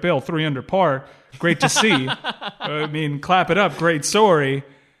for Gareth Bale, 3 under par. Great to see. I mean, clap it up. Great story.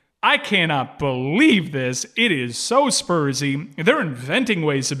 I cannot believe this. It is so Spursy. They're inventing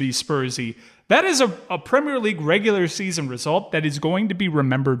ways to be Spursy. That is a Premier League regular season result that is going to be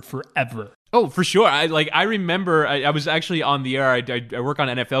remembered forever. Oh, for sure. I remember I was actually on the air. I work on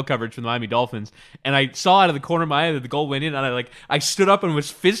NFL coverage for the Miami Dolphins, and I saw out of the corner of my eye that the goal went in, and I stood up and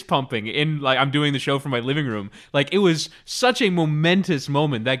was fist pumping in, like, I'm doing the show from my living room. Like, it was such a momentous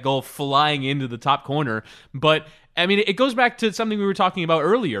moment, that goal flying into the top corner. But I mean, it goes back to something we were talking about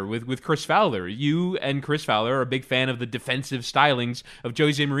earlier with Chris Fowler. You and Chris Fowler are a big fan of the defensive stylings of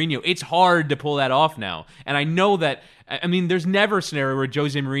Jose Mourinho. It's hard to pull that off now. And I know that, I mean, there's never a scenario where a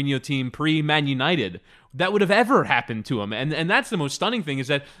Jose Mourinho team pre-Man United that would have ever happened to him. And that's the most stunning thing, is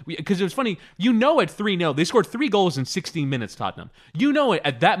that, because it was funny, at 3-0, they scored 3 goals in 16 minutes, Tottenham.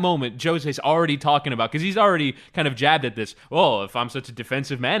 At that moment, Jose's already talking about, because he's already kind of jabbed at this, oh, if I'm such a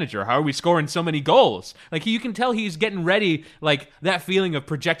defensive manager, how are we scoring so many goals? Like, you can tell he's getting ready, like, that feeling of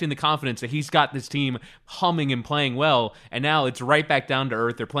projecting the confidence that he's got this team humming and playing well, and now it's right back down to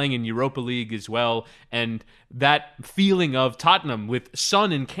earth. They're playing in Europa League as well, and that feeling of Tottenham with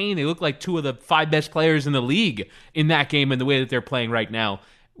Son and Kane, they look like 2 of the 5 best players in the league in that game and the way that they're playing right now.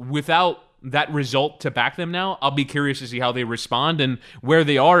 Without that result to back them now, I'll be curious to see how they respond and where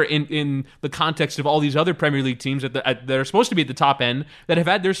they are in the context of all these other Premier League teams that are supposed to be at the top end that have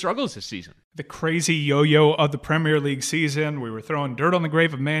had their struggles this season. The crazy yo-yo of the Premier League season. We were throwing dirt on the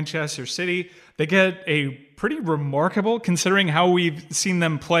grave of Manchester City. They get a pretty remarkable, considering how we've seen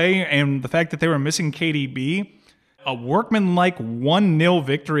them play and the fact that they were missing KDB, a workmanlike 1-0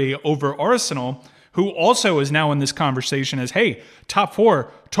 victory over Arsenal, who also is now in this conversation as, hey, top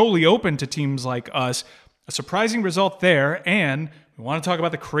 4, totally open to teams like us. A surprising result there, and we want to talk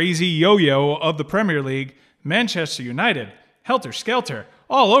about the crazy yo-yo of the Premier League. Manchester United, helter-skelter,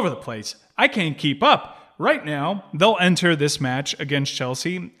 all over the place. I can't keep up. Right now, they'll enter this match against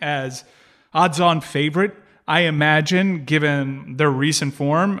Chelsea as odds-on favorite, I imagine, given their recent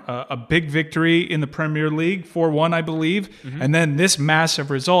form, a big victory in the Premier League, 4-1, I believe, and then this massive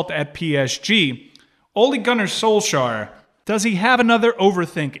result at PSG. Ole Gunnar Solskjaer, does he have another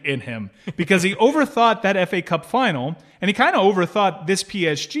overthink in him? Because he overthought that FA Cup final, and he kind of overthought this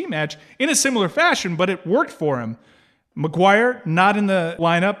PSG match in a similar fashion, but it worked for him. Maguire, not in the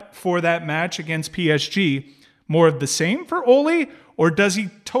lineup for that match against PSG. More of the same for Ole? Or does he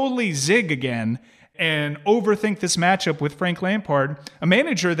totally zig again and overthink this matchup with Frank Lampard, a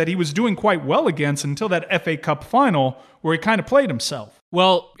manager that he was doing quite well against until that FA Cup final where he kind of played himself?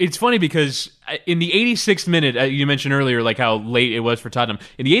 Well, it's funny because in the 86th minute, you mentioned earlier like how late it was for Tottenham.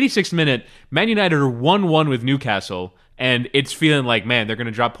 In the 86th minute, Man United are 1-1 with Newcastle, and it's feeling like, man, they're going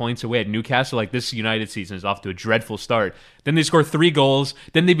to drop points away at Newcastle. Like, this United season is off to a dreadful start. Then they score 3 goals.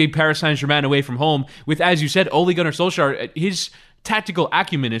 Then they beat Paris Saint-Germain away from home with, as you said, Ole Gunnar Solskjaer. His tactical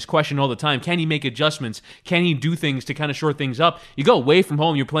acumen is questioned all the time. Can he make adjustments? Can he do things to kind of shore things up? You go away from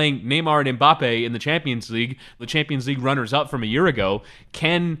home, you're playing Neymar and Mbappe in the Champions League runners-up from a year ago.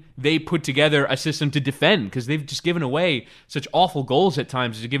 Can they put together a system to defend? Because they've just given away such awful goals at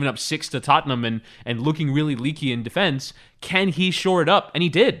times. They've given up 6 to Tottenham and looking really leaky in defense. Can he shore it up? And he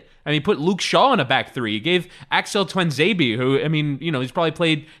did. I mean, he put Luke Shaw on a back 3. He gave Axel Tuanzebe, who, I mean, you know, he's probably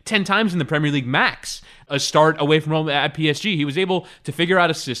played 10 times in the Premier League max, a start away from home at PSG. He was able to figure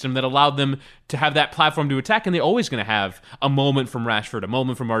out a system that allowed them to have that platform to attack, and they're always going to have a moment from Rashford, a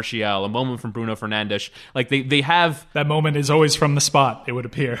moment from Martial, a moment from Bruno Fernandes. Like, they have... That moment is always from the spot, it would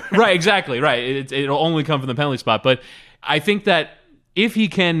appear. Right, exactly, right. It'll only come from the penalty spot. But I think that if he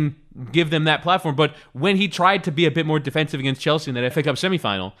can give them that platform, but when he tried to be a bit more defensive against Chelsea in that FA Cup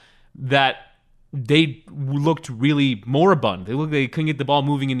semifinal, that they looked really moribund. They couldn't get the ball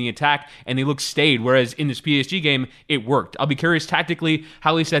moving in the attack, and they looked staid, whereas in this PSG game, it worked. I'll be curious tactically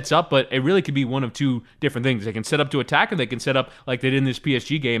how he sets up, but it really could be one of two different things. They can set up to attack, and they can set up like they did in this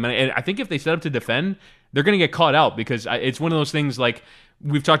PSG game. And I think if they set up to defend, they're going to get caught out, because it's one of those things like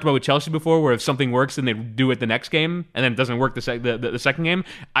we've talked about with Chelsea before, where if something works, then they do it the next game, and then it doesn't work the second game.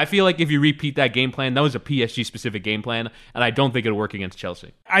 I feel like if you repeat that game plan, that was a PSG-specific game plan, and I don't think it'll work against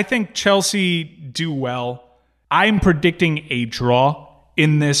Chelsea. I think Chelsea do well. I'm predicting a draw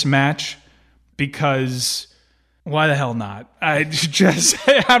in this match because why the hell not? I'm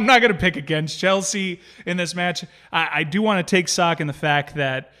not going to pick against Chelsea in this match. I do want to take stock in the fact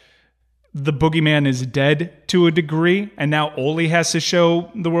that the boogeyman is dead to a degree, and now Ole has to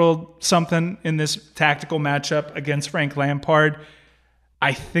show the world something in this tactical matchup against Frank Lampard.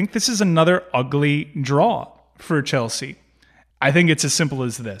 I think this is another ugly draw for Chelsea. I think it's as simple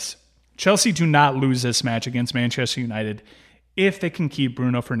as this. Chelsea do not lose this match against Manchester United if they can keep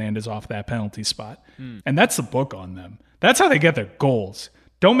Bruno Fernandes off that penalty spot. And that's the book on them. That's how they get their goals.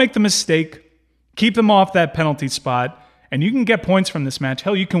 Don't make the mistake. Keep them off that penalty spot. And you can get points from this match.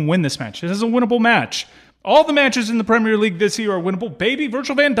 Hell, you can win this match. This is a winnable match. All the matches in the Premier League this year are winnable. Baby,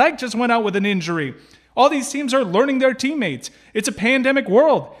 Virgil van Dijk just went out with an injury. All these teams are learning their teammates. It's a pandemic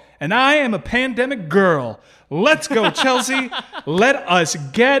world. And I am a pandemic girl. Let's go, Chelsea. Let us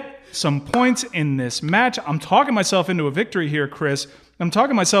get some points in this match. I'm talking myself into a victory here, Chris. I'm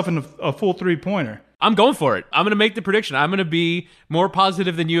talking myself into a full 3-pointer. I'm going for it. I'm going to make the prediction. I'm going to be more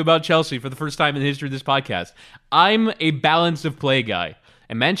positive than you about Chelsea for the first time in the history of this podcast. I'm a balance of play guy.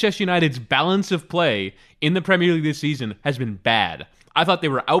 And Manchester United's balance of play in the Premier League this season has been bad. I thought they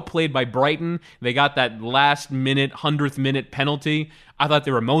were outplayed by Brighton. They got that last minute, 100th minute penalty. I thought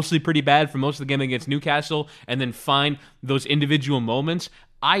they were mostly pretty bad for most of the game against Newcastle, and then find those individual moments.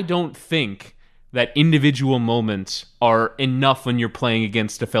 I don't think that individual moments are enough when you're playing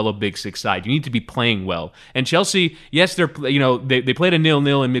against a fellow Big Six side. You need to be playing well. And Chelsea, yes, they played a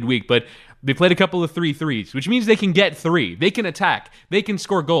 0-0 in midweek, but they played a couple of 3-3s, which means they can get 3. They can attack. They can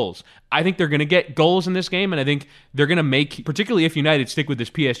score goals. I think they're going to get goals in this game, and I think they're going to make, particularly if United stick with this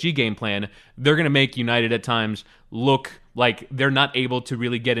PSG game plan, they're going to make United at times look like they're not able to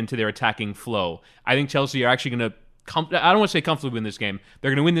really get into their attacking flow. I think Chelsea are actually going to I don't want to say comfortably win this game.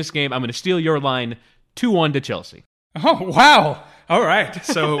 They're going to win this game. I'm going to steal your line, 2-1 to Chelsea. Oh, wow. All right.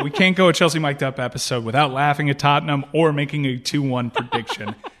 So we can't go a Chelsea Mic'd Up episode without laughing at Tottenham or making a 2-1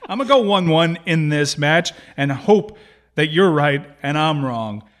 prediction. I'm going to go 1-1 in this match and hope that you're right and I'm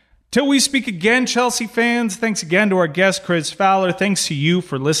wrong. Till we speak again, Chelsea fans, thanks again to our guest, Chris Fowler. Thanks to you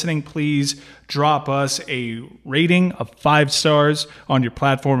for listening. Please drop us a rating of 5 stars on your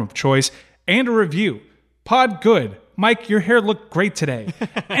platform of choice and a review. Pod good. Mike, your hair looked great today.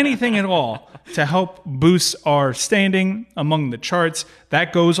 Anything at all to help boost our standing among the charts,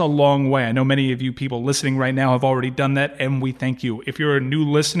 that goes a long way. I know many of you people listening right now have already done that, and we thank you. If you're a new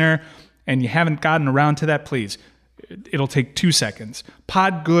listener and you haven't gotten around to that, please, it'll take 2 seconds.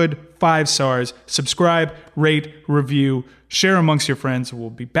 Podgood, 5 stars. Subscribe, rate, review, share amongst your friends. We'll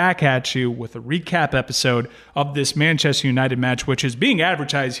be back at you with a recap episode of this Manchester United match, which is being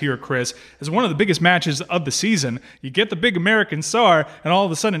advertised here, Chris, as one of the biggest matches of the season. You get the big American star, and all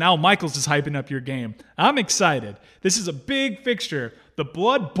of a sudden Al Michaels is hyping up your game. I'm excited. This is a big fixture. The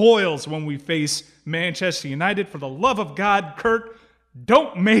blood boils when we face Manchester United. For the love of God, Kurt,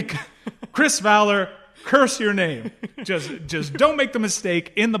 don't make Chris Fowler curse your name. Just don't make the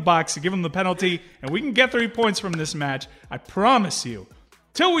mistake in the box to give him the penalty, and we can get 3 points from this match. I promise you.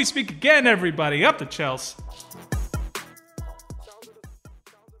 Till we speak again, everybody, up to Chelsea.